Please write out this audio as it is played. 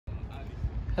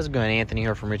How's it going? Anthony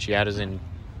here from Richie Autos in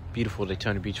beautiful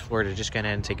Daytona Beach, Florida. Just got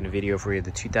ahead and taking a video for you.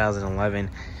 The 2011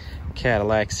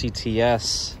 Cadillac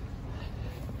CTS.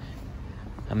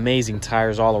 Amazing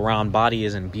tires all around. Body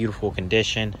is in beautiful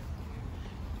condition.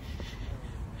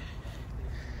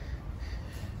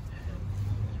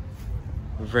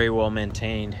 Very well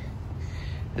maintained.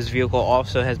 This vehicle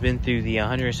also has been through the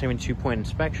 172-point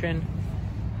inspection.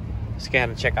 Let's go ahead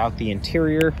and check out the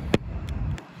interior.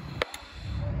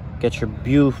 Get your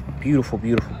beautiful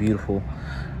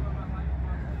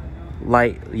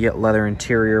light yet leather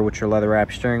interior with your leather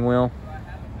wrap steering wheel.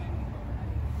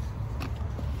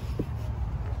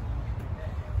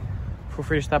 Feel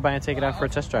free to stop by and take it out for a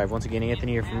test drive. Once again,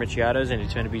 Anthony here from Richie Autos in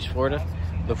Daytona Beach, Florida.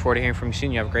 Look forward to hearing from you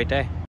soon. You have a great day.